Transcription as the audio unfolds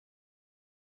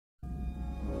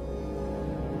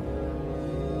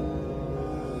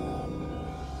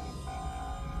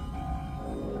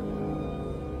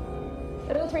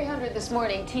0300 this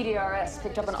morning, TDRS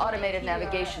picked up an automated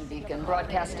navigation beacon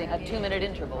broadcasting at 2-minute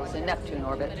intervals in Neptune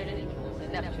orbit.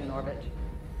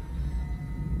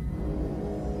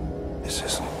 This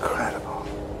is incredible.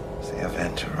 It's the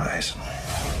Event Horizon.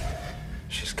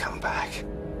 She's come back.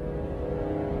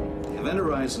 The Event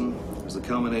Horizon is the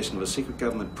culmination of a secret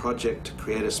government project to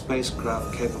create a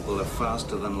spacecraft capable of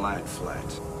faster-than-light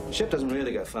flight. The ship doesn't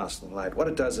really go faster than light. What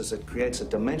it does is it creates a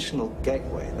dimensional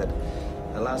gateway that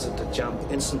allows it to jump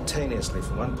instantaneously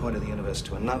from one point of the universe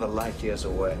to another light years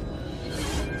away.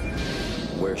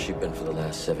 Where's she been for the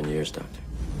last 7 years, Doctor?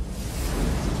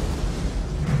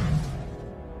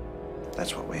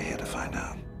 That's what we're here to find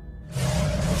out.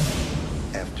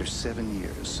 After 7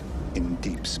 years in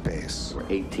deep space. There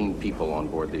were 18 people on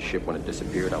board this ship when it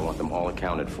disappeared. I want them all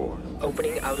accounted for.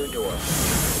 Opening outer door.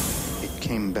 It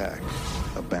came back,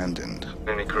 abandoned.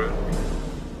 Any crew?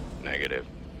 Negative.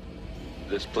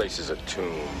 This place is a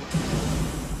tomb.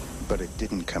 But it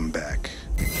didn't come back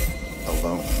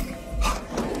alone.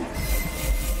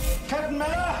 Captain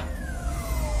Miller!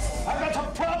 I've got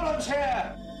some problems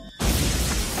here!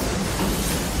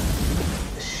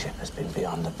 This ship has been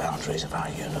beyond the boundaries of our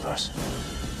universe.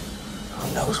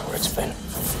 Who knows where it's been?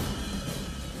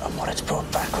 And what it's brought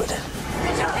back with it.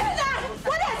 Did you hear that?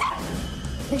 What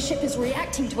is it? The ship is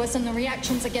reacting to us, and the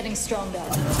reactions are getting stronger.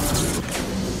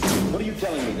 What are you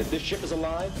telling me, that this ship is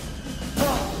alive?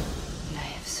 I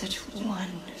have such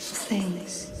wonderful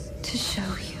things to show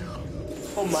you.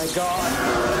 Oh my God!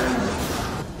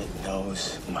 It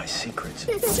knows my secrets.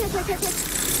 It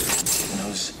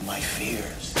knows my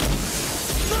fears.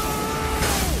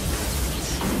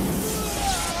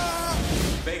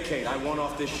 Vacate, I want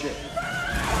off this ship.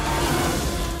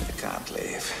 You can't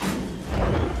leave.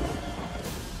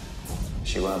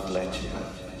 She won't let you.